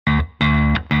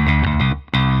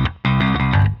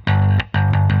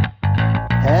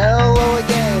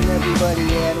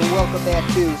welcome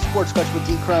back to Sports Coach with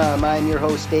D. Crom. I'm your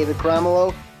host, David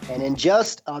Cromwell, and in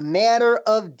just a matter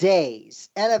of days,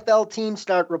 NFL teams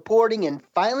start reporting and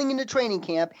filing into training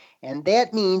camp, and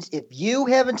that means if you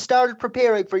haven't started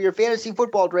preparing for your fantasy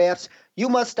football drafts, you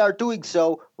must start doing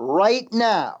so right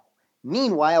now.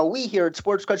 Meanwhile, we here at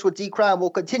Sports Coach with D. Crom will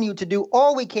continue to do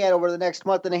all we can over the next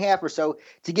month and a half or so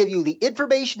to give you the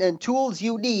information and tools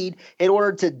you need in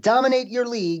order to dominate your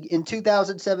league in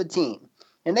 2017.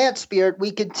 In that spirit, we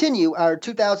continue our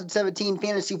 2017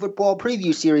 Fantasy Football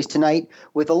Preview Series tonight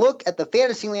with a look at the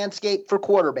fantasy landscape for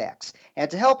quarterbacks.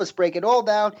 And to help us break it all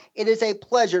down, it is a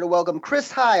pleasure to welcome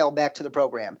Chris Heil back to the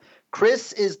program.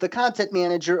 Chris is the content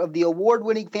manager of the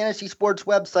award-winning fantasy sports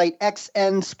website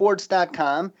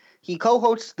xnsports.com. He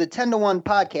co-hosts the 10-to-1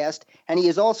 podcast, and he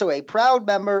is also a proud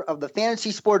member of the Fantasy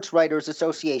Sports Writers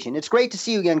Association. It's great to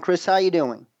see you again, Chris. How are you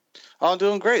doing? Oh, I'm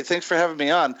doing great. Thanks for having me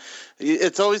on.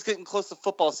 It's always getting close to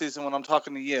football season when I'm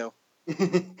talking to you.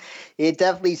 It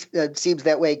definitely seems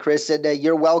that way, Chris, and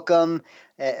you're welcome.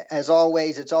 As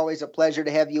always, it's always a pleasure to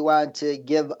have you on to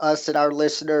give us and our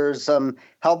listeners some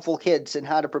helpful hints on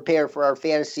how to prepare for our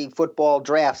fantasy football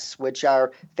drafts, which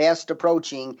are fast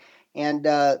approaching. And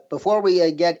before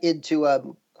we get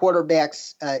into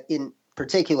quarterbacks in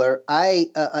particular, I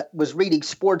was reading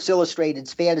Sports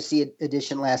Illustrated's Fantasy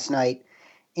Edition last night,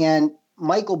 and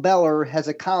Michael Beller has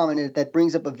a column in it that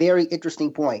brings up a very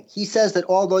interesting point. He says that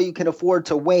although you can afford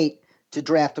to wait to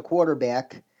draft a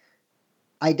quarterback,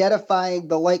 identifying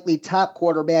the likely top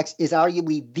quarterbacks is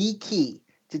arguably the key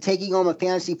to taking home a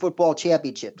fantasy football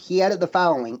championship. He added the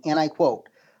following, and I quote,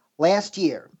 "Last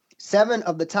year, 7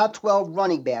 of the top 12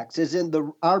 running backs, as in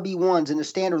the RB1s in the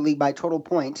standard league by total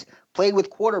points, played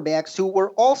with quarterbacks who were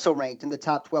also ranked in the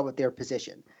top 12 at their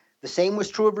position. The same was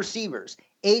true of receivers.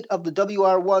 8 of the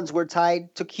WR1s were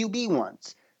tied to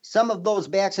QB1s. Some of those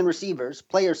backs and receivers,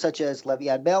 players such as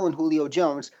Le'Veon Bell and Julio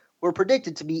Jones, were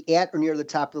predicted to be at or near the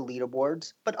top of the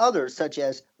leaderboards, but others such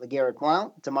as LeGarrette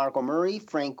Blount, DeMarco Murray,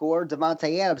 Frank Gore,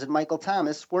 Devontae Adams, and Michael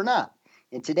Thomas were not.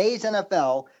 In today's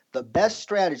NFL, the best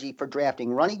strategy for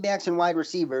drafting running backs and wide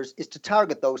receivers is to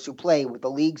target those who play with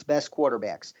the league's best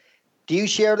quarterbacks." Do you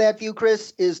share that view,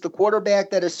 Chris? Is the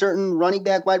quarterback that a certain running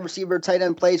back, wide receiver, tight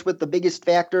end plays with the biggest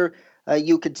factor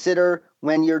you consider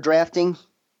when you're drafting?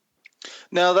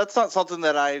 No, that's not something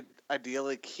that I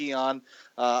ideally key on.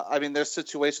 There's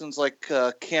situations like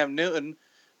Cam Newton,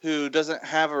 who doesn't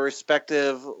have a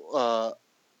respective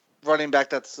running back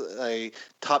that's a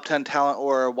top 10 talent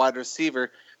or a wide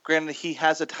receiver. Granted, he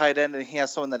has a tight end and he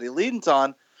has someone that he leans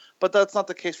on, but that's not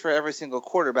the case for every single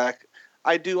quarterback.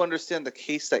 I do understand the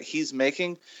case that he's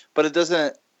making, but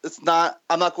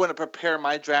I'm not going to prepare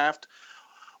my draft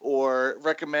or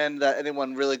recommend that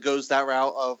anyone really goes that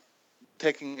route of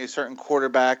taking a certain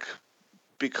quarterback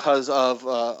because of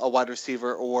a wide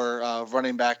receiver or a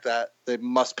running back that they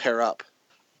must pair up.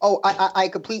 Oh, I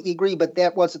completely agree, but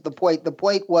that wasn't the point. The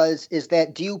point is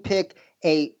that do you pick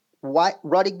a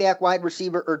running back, wide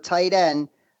receiver, or tight end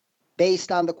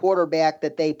based on the quarterback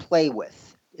that they play with?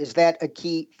 Is that a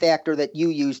key factor that you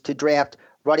use to draft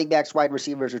running backs, wide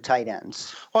receivers, or tight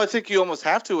ends? Well, I think you almost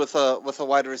have to with a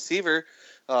wide receiver.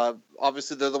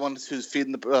 Obviously, they're the ones who's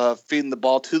feeding the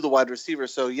ball to the wide receiver.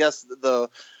 So yes, the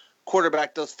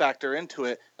quarterback does factor into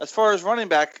it. As far as running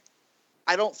back,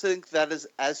 I don't think that is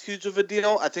as huge of a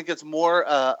deal. I think it's more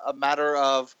a matter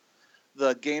of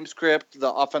the game script,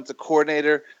 the offensive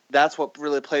coordinator. That's what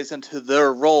really plays into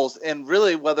their roles, and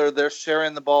really whether they're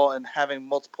sharing the ball and having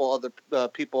multiple other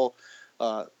people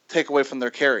take away from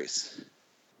their carries.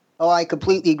 Oh, I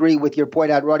completely agree with your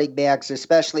point on running backs,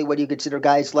 especially when you consider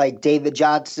guys like David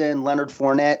Johnson, Leonard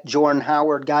Fournette, Jordan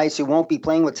Howard, guys who won't be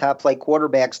playing with top-flight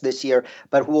quarterbacks this year,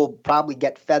 but who will probably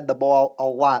get fed the ball a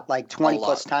lot, like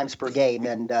 20-plus times per game.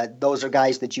 And those are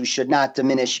guys that you should not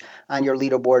diminish on your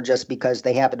leaderboard just because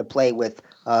they happen to play with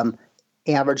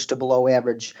average to below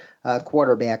average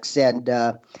quarterbacks.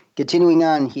 And continuing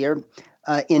on here,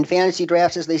 in fantasy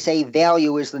drafts, as they say,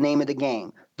 value is the name of the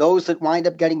game. Those that wind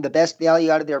up getting the best value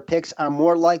out of their picks are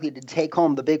more likely to take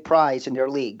home the big prize in their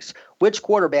leagues. Which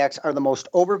quarterbacks are the most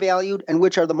overvalued and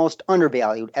which are the most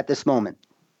undervalued at this moment?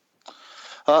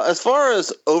 As far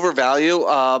as overvalue,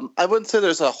 I wouldn't say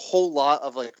there's a whole lot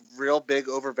of like real big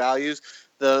overvalues.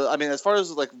 As far as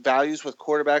like values with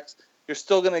quarterbacks, you're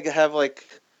still going to have like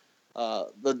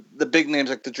the big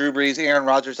names like the Drew Brees, Aaron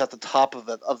Rodgers at the top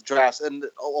of drafts, and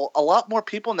a lot more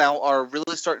people now are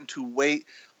really starting to wait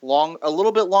a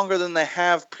little bit longer than they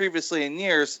have previously in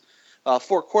years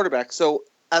for quarterbacks. So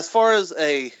as far as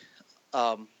a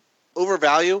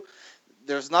overvalue,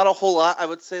 there's not a whole lot. I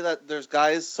would say that there's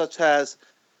guys such as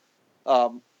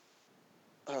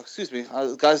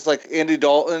guys like Andy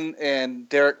Dalton and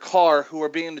Derek Carr, who are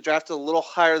being drafted a little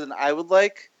higher than I would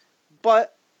like,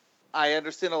 but I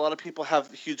understand a lot of people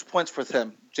have huge points with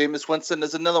him. Jameis Winston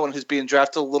is another one who's being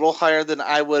drafted a little higher than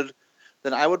I would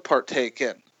partake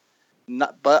in.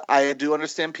 But I do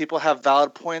understand people have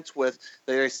valid points with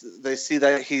they see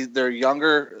that they're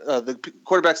younger. The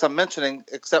quarterbacks I'm mentioning,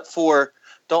 except for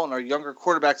Dalton, are younger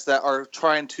quarterbacks that are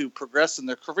trying to progress in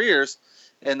their careers,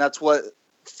 and that's what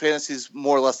fantasy is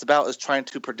more or less about, is trying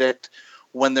to predict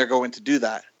when they're going to do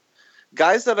that.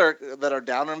 Guys that are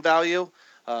down in value,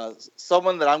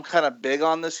 someone that I'm kind of big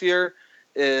on this year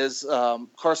is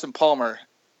Carson Palmer.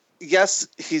 Yes,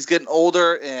 he's getting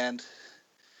older, and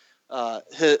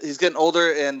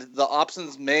the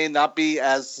options may not be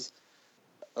as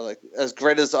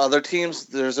great as the other teams.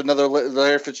 There's another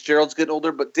Larry Fitzgerald's getting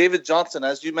older, but David Johnson,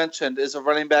 as you mentioned, is a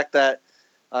running back that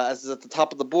is at the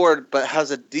top of the board, but has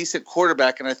a decent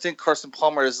quarterback, and I think Carson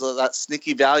Palmer is that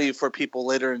sneaky value for people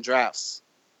later in drafts.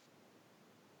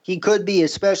 He could be,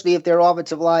 especially if their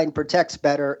offensive line protects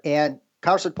better. And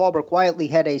Carson Palmer quietly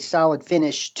had a solid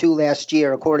finish to last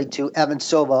year, according to Evan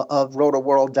Silva of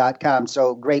rotoworld.com.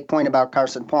 So great point about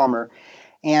Carson Palmer.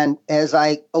 And as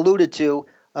I alluded to,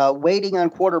 waiting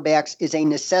on quarterbacks is a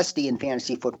necessity in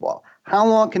fantasy football. How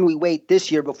long can we wait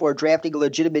this year before drafting a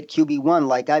legitimate QB1?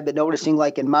 Like I've been noticing,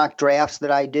 like in mock drafts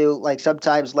that I do, like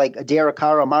sometimes like a Derek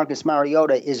Carr or Marcus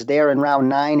Mariota is there in round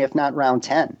 9, if not round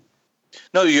 10.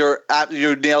 No, you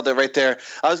nailed it right there.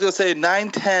 I was going to say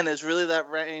 9-10 is really that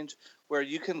range where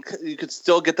you could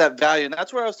still get that value, and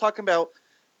that's where I was talking about.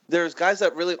 There's guys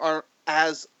that really aren't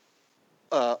as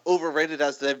overrated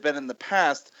as they've been in the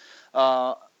past.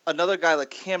 Another guy like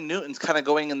Cam Newton's kind of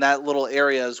going in that little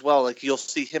area as well. Like you'll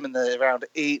see him in the around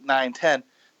 8, 9, 10.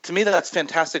 To me, that's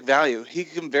fantastic value. He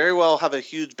can very well have a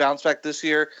huge bounce back this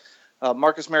year.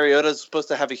 Marcus Mariota is supposed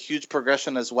to have a huge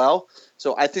progression as well.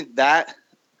 So I think that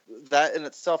in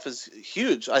itself is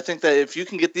huge. I think that if you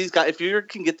can get these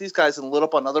guys and lit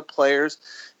up on other players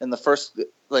in the first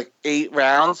 8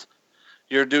 rounds,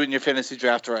 you're doing your fantasy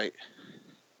draft right.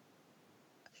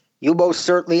 You most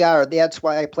certainly are. That's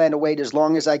why I plan to wait as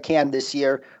long as I can this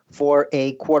year for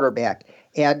a quarterback.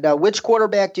 And which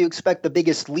quarterback do you expect the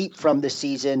biggest leap from this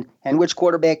season, and which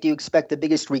quarterback do you expect the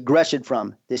biggest regression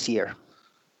from this year?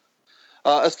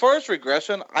 As far as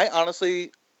regression, I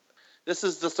honestly, this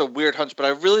is just a weird hunch, but I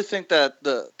really think that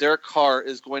the Derek Carr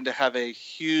is going to have a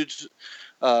huge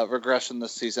regression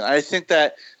this season. I think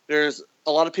that there's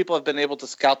a lot of people have been able to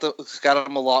scout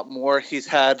him a lot more. He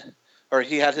had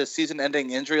his season-ending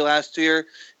injury last year,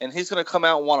 and he's going to come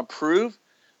out and want to prove.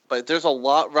 But there's a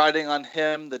lot riding on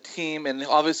him, the team, and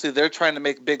obviously they're trying to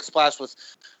make a big splash with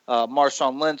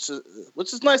Marshawn Lynch,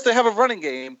 which is nice. They have a running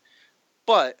game.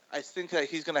 But I think that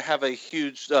he's going to have a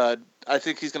huge.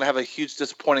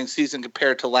 Disappointing season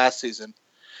compared to last season.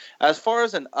 As far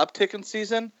as an uptick in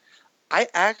season, I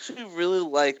actually really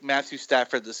like Matthew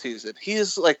Stafford this season. He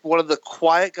is like one of the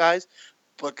quiet guys,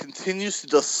 but continues to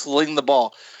just sling the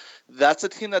ball. That's a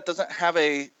team that doesn't have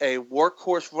a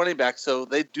workhorse running back, so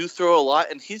they do throw a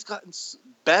lot, and he's gotten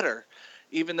better,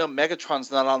 even though Megatron's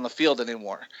not on the field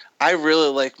anymore. I really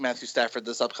like Matthew Stafford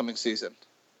this upcoming season.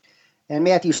 And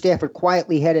Matthew Stafford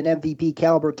quietly had an MVP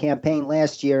caliber campaign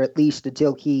last year, at least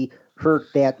until he hurt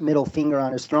that middle finger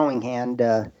on his throwing hand.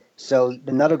 So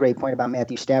another great point about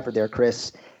Matthew Stafford there,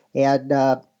 Chris. And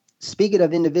speaking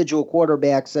of individual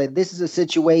quarterbacks, this is a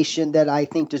situation that I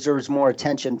think deserves more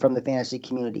attention from the fantasy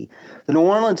community. The New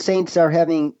Orleans Saints are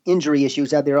having injury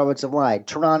issues at their offensive line.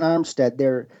 Teron Armstead,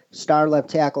 their star left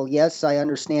tackle, yes, I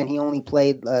understand he only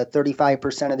played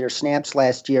 35% of their snaps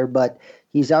last year, but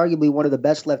he's arguably one of the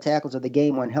best left tackles of the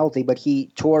game when healthy, but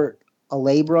he tore a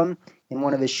labrum in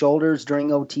one of his shoulders during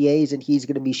OTAs, and he's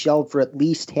going to be shelved for at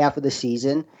least half of the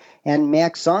season. And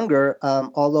Max Unger,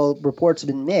 although reports have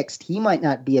been mixed, he might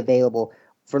not be available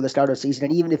for the start of the season.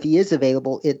 And even if he is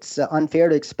available, it's unfair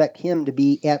to expect him to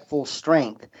be at full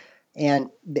strength. And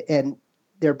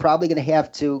they're probably going to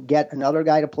have to get another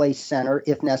guy to play center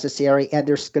if necessary, and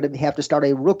they're going to have to start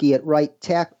a rookie at left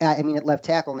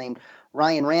tackle named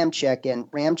Ryan Ramczyk.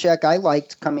 And Ramczyk I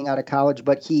liked coming out of college,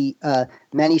 but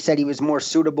many said he was more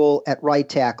suitable at right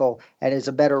tackle and is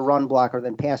a better run blocker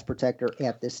than pass protector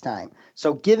at this time.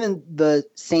 So given the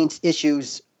Saints'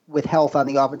 issues with health on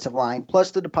the offensive line,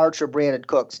 plus the departure of Brandon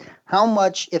Cooks, how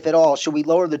much, if at all, should we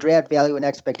lower the draft value and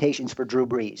expectations for Drew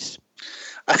Brees?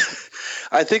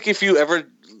 I think if you ever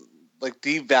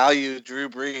devalue Drew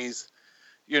Brees,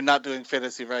 you're not doing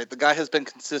fantasy right. The guy has been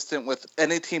consistent with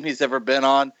any team he's ever been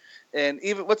on. And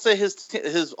even, let's say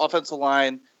his offensive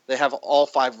line, they have all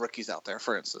 5 rookies out there,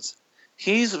 for instance.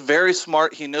 He's very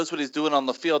smart. He knows what he's doing on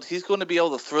the field. He's going to be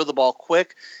able to throw the ball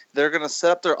quick. They're going to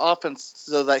set up their offense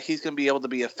so that he's going to be able to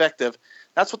be effective.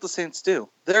 That's what the Saints do.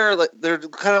 They're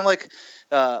kind of like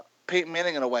Peyton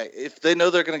Manning in a way. If they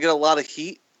know they're going to get a lot of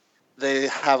heat, they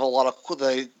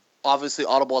obviously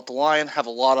audible at the line, have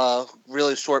a lot of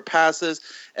really short passes,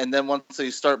 and then once they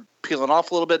start peeling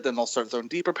off a little bit, then they'll start throwing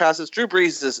deeper passes. Drew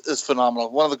Brees is phenomenal,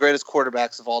 one of the greatest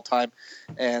quarterbacks of all time,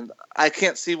 and I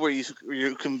can't see where you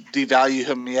can devalue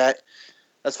him yet.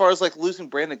 As far as like losing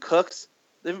Brandon Cooks,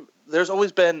 there's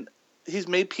always been he's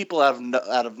made people out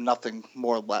of nothing,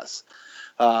 more or less.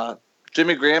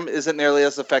 Jimmy Graham isn't nearly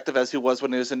as effective as he was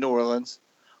when he was in New Orleans.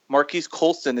 Marquise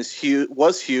Colston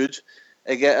was huge.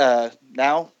 Again,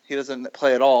 now he doesn't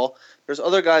play at all. There's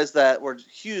other guys that were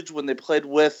huge when they played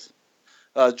with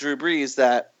Drew Brees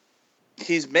that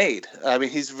he's made. I mean,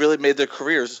 he's really made their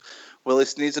careers. Willie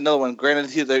Snead's another one. Granted,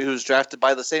 he was drafted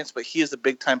by the Saints, but he is a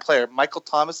big-time player. Michael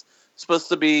Thomas is supposed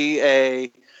to be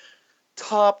a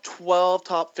top 12,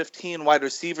 top 15 wide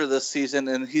receiver this season,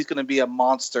 and he's going to be a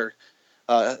monster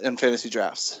in fantasy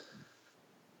drafts.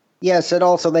 Yes, and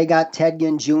also they got Ted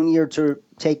Ginn Jr. to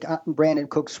take Brandon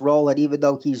Cooks' role, and even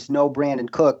though he's no Brandon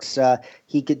Cooks,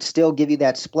 he could still give you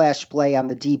that splash play on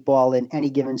the deep ball in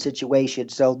any given situation.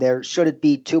 So there shouldn't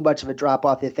be too much of a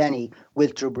drop-off, if any,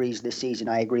 with Drew Brees this season.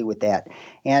 I agree with that.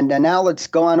 And now let's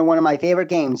go on to one of my favorite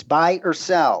games, buy or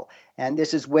sell. And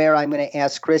this is where I'm going to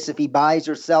ask Chris if he buys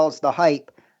or sells the hype,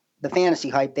 the fantasy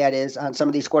hype, that is, on some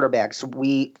of these quarterbacks.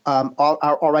 We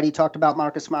already talked about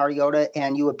Marcus Mariota,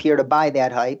 and you appear to buy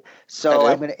that hype.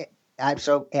 So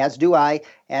so as do I.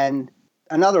 And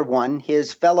another one,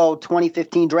 his fellow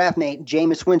 2015 draft mate,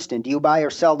 Jameis Winston. Do you buy or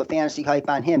sell the fantasy hype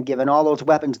on him, given all those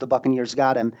weapons the Buccaneers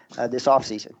got him this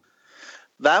offseason?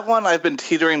 That one I've been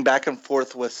teetering back and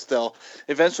forth with still.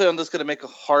 Eventually, I'm just going to make a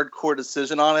hardcore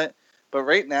decision on it. But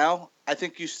right now, I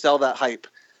think you sell that hype.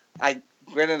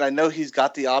 Granted, I know he's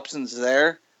got the options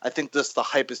there. I think the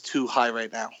hype is too high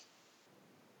right now.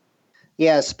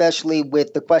 Yeah, especially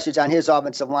with the questions on his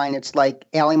offensive line. It's like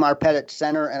Ali Marpet at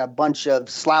center and a bunch of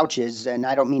slouches. And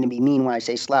I don't mean to be mean when I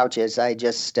say slouches. I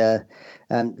just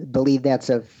believe that's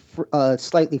a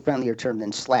slightly friendlier term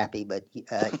than slappy, but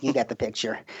you get the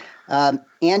picture.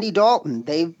 Andy Dalton,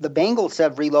 the Bengals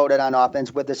have reloaded on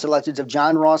offense with the selections of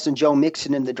John Ross and Joe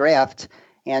Mixon in the draft.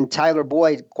 And Tyler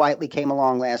Boyd quietly came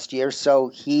along last year, so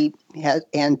he has,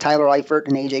 and Tyler Eifert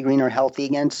and AJ Green are healthy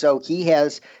again, so he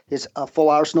has his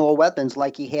full arsenal of weapons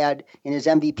like he had in his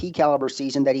MVP caliber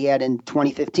season that he had in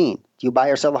 2015. Do you buy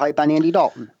or sell the hype on Andy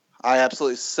Dalton? I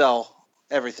absolutely sell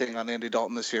everything on Andy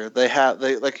Dalton this year. They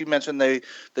like you mentioned, they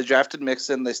drafted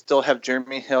Mixon. They still have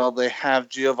Jeremy Hill. They have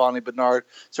Giovanni Bernard.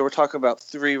 So we're talking about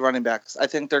 3 running backs. I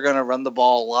think they're going to run the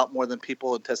ball a lot more than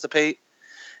people anticipate.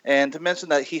 And to mention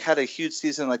that he had a huge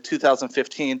season like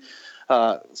 2015,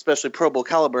 especially Pro Bowl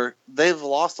caliber, they've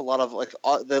lost a lot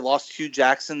of they lost Hugh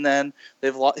Jackson. Then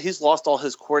he's lost all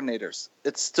his coordinators.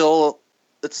 It's still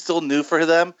new for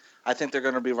them. I think they're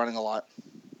going to be running a lot.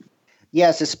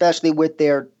 Yes, especially with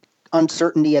their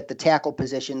uncertainty at the tackle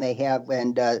position they have,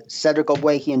 and Cedric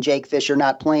Ogbuehi and Jake Fisher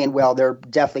not playing well. They're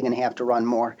definitely going to have to run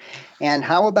more. And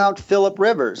how about Phillip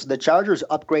Rivers? The Chargers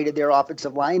upgraded their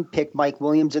offensive line, picked Mike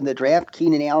Williams in the draft.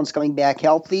 Keenan Allen's coming back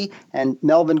healthy, and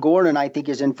Melvin Gordon, I think,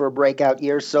 is in for a breakout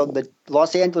year. So the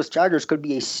Los Angeles Chargers could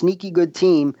be a sneaky good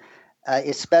team,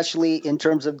 especially in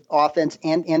terms of offense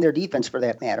and their defense, for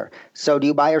that matter. So do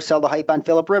you buy or sell the hype on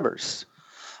Phillip Rivers?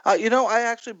 I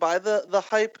actually buy the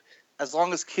hype. As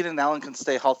long as Keenan Allen can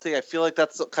stay healthy. I feel like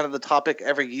that's kind of the topic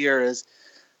every year is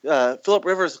Phillip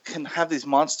Rivers can have these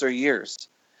monster years,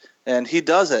 and he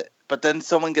does it, but then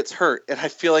someone gets hurt, and I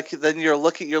feel like then you're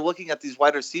looking at these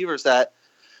wide receivers that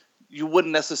you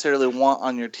wouldn't necessarily want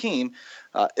on your team.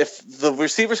 If the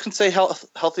receivers can stay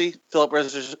healthy, Phillip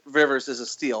Rivers is a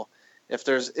steal. If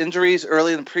there's injuries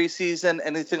early in the preseason,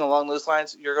 anything along those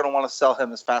lines, you're going to want to sell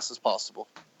him as fast as possible.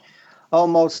 Oh,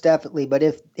 most definitely. But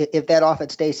if that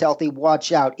offense stays healthy,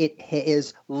 watch out. It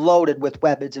is loaded with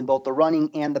weapons in both the running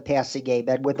and the passing game.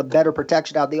 And with a better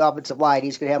protection out of the offensive line,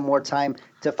 he's going to have more time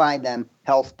to find them,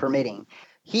 health permitting.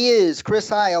 He is Chris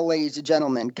Heil, ladies and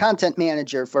gentlemen, content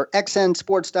manager for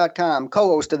XNSports.com,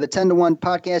 co-host of the 10 to 1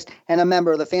 podcast, and a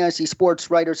member of the Fantasy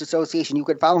Sports Writers Association. You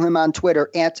can follow him on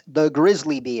Twitter at The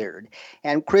Grizzly Beard.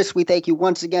 And Chris, we thank you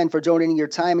once again for donating your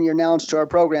time and your knowledge to our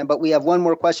program. But we have one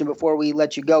more question before we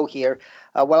let you go here.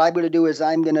 What I'm going to do is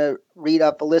I'm going to read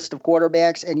up a list of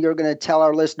quarterbacks, and you're going to tell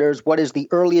our listeners what is the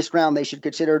earliest round they should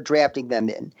consider drafting them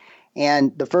in.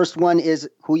 And the first one is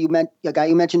a guy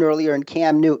you mentioned earlier, in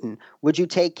Cam Newton. Would you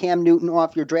take Cam Newton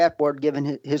off your draft board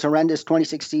given his horrendous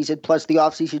 26 season plus the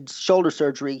offseason shoulder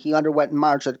surgery he underwent in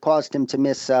March that caused him to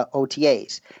miss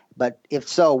OTAs? But if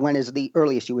so, when is the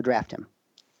earliest you would draft him?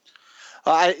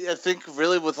 I think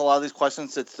really with a lot of these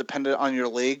questions, it's dependent on your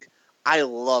league. I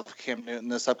love Cam Newton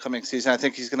this upcoming season. I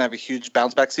think he's going to have a huge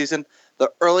bounce back season.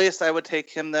 The earliest I would take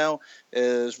him, though,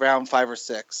 is round 5 or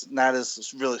 6. And that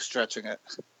is really stretching it.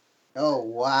 Oh,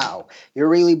 wow. You're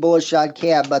really bullish on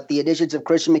Cam, but the additions of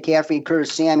Christian McCaffrey and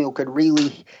Curtis Samuel could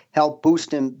really help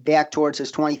boost him back towards his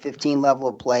 2015 level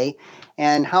of play.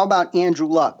 And how about Andrew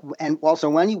Luck? And also,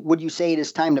 when would you say it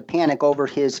is time to panic over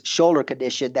his shoulder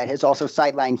condition that has also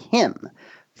sidelined him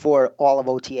for all of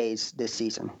OTAs this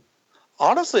season?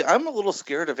 Honestly, I'm a little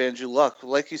scared of Andrew Luck.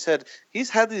 Like you said, he's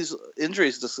had these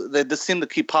injuries that just seem to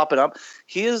keep popping up.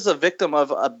 He is a victim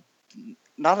of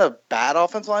not a bad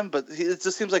offensive line, but it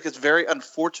just seems like it's very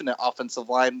unfortunate offensive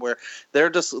line where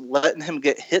they're just letting him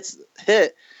get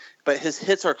hit, but his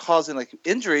hits are causing like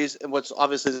injuries, and which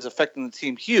obviously is affecting the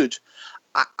team huge.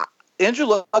 Andrew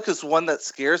Luck is one that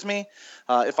scares me.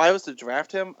 If I was to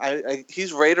draft him,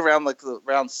 he's right around like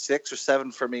round 6 or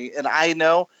 7 for me, and I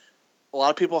know a lot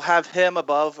of people have him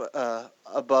above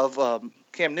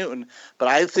Cam Newton, but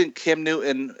I think Cam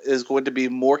Newton is going to be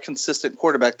more consistent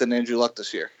quarterback than Andrew Luck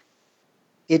this year.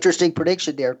 Interesting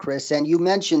prediction there, Chris. And you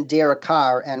mentioned Derek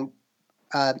Carr, and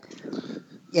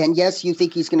yes, you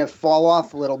think he's going to fall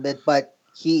off a little bit, but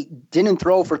he didn't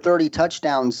throw for 30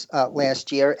 touchdowns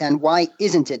last year. And why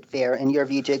isn't it fair, in your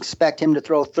view, to expect him to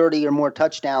throw 30 or more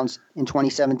touchdowns in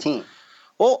 2017?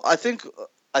 Well, I think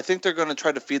they're going to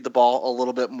try to feed the ball a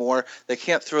little bit more. They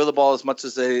can't throw the ball as much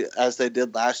as they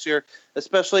did last year,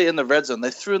 especially in the red zone.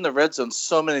 They threw in the red zone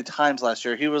so many times last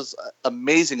year. He was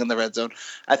amazing in the red zone.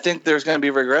 I think there's going to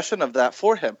be regression of that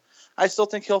for him. I still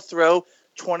think he'll throw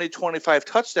 20, 25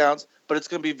 touchdowns, but it's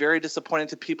going to be very disappointing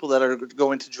to people that are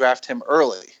going to draft him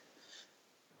early.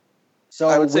 So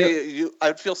I would say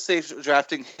I'd feel safe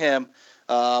drafting him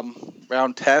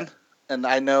round 10, and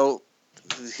I know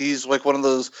he's like one of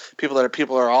those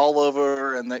people are all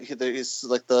over, and that he's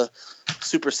like the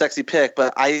super sexy pick.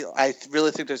 But I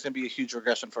really think there's going to be a huge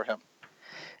regression for him.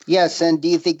 Yes, and do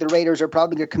you think the Raiders are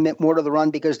probably going to commit more to the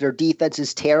run because their defense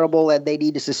is terrible and they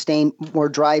need to sustain more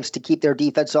drives to keep their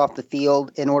defense off the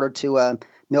field in order to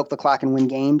milk the clock and win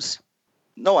games?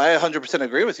 No, I 100%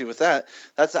 agree with you with that.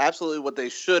 That's absolutely what they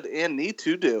should and need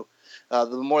to do. The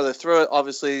more they throw it,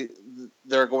 obviously,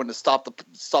 they're going to stop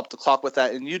the clock with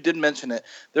that. And you did mention it.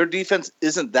 Their defense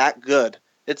isn't that good.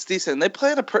 It's decent. And they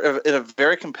play in a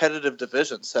very competitive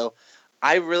division. So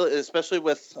I really, especially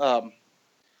with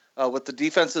the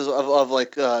defenses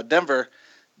of Denver,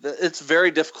 it's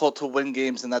very difficult to win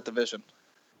games in that division.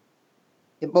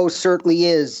 It most certainly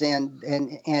is.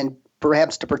 And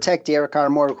perhaps to protect Derek Carr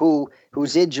more,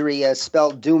 whose injury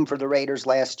spelled doom for the Raiders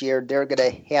last year, they're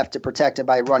going to have to protect him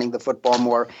by running the football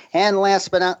more. And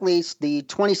last but not least, the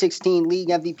 2016 league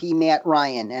MVP, Matt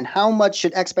Ryan. And how much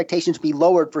should expectations be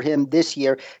lowered for him this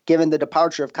year, given the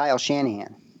departure of Kyle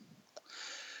Shanahan?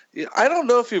 Yeah, I don't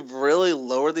know if you've really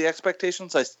lowered the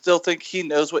expectations. I still think he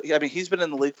knows he's been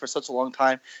in the league for such a long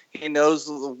time. He knows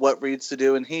what reads to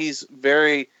do, and he's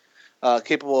very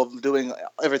capable of doing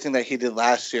everything that he did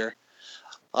last year.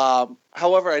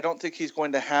 However, I don't think he's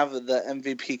going to have the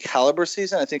MVP caliber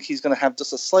season. I think he's going to have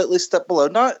just a slightly step below,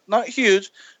 not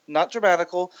huge, not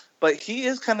dramatical, but he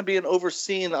is kind of being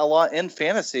overseen a lot in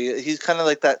fantasy. He's kind of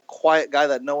like that quiet guy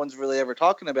that no one's really ever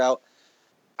talking about.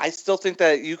 I still think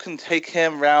that you can take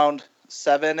him round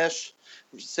 7-ish,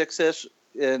 6-ish,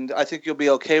 and I think you'll be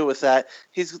okay with that.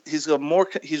 He's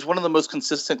one of the most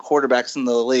consistent quarterbacks in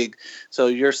the league, so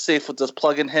you're safe with just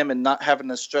plugging him and not having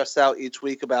to stress out each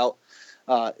week about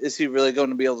is he really going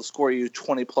to be able to score you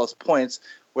 20-plus points,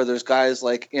 where there's guys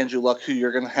like Andrew Luck who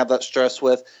you're going to have that stress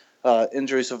with,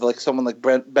 injuries of like someone like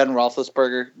Ben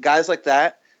Roethlisberger. Guys like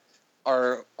that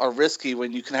are risky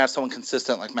when you can have someone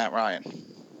consistent like Matt Ryan.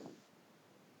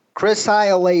 Chris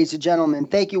Heil, ladies and gentlemen,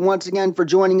 thank you once again for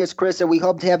joining us, Chris, and we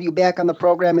hope to have you back on the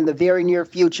program in the very near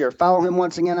future. Follow him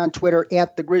once again on Twitter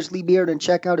 @TheGrizzlyBeard and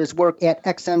check out his work at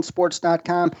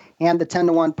xnsports.com and the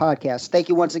 10-to-1 podcast. Thank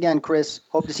you once again, Chris.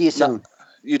 Hope to see you soon.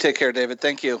 You take care, David.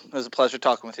 Thank you. It was a pleasure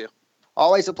talking with you.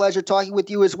 Always a pleasure talking with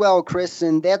you as well, Chris.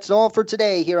 And that's all for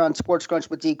today here on Sports Crunch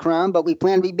with D. Crum. But we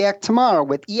plan to be back tomorrow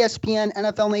with ESPN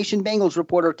NFL Nation Bengals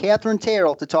reporter Catherine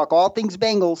Terrell to talk all things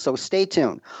Bengals, so stay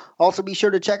tuned. Also, be sure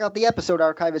to check out the episode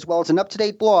archive as well as an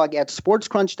up-to-date blog at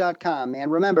sportscrunch.com. And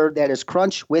remember, that is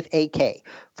Crunch with a K.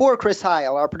 For Chris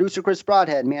Heil, our producer Chris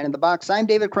Broadhead, man in the box, I'm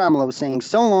David Cromwell saying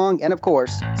so long and, of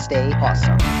course, stay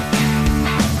awesome.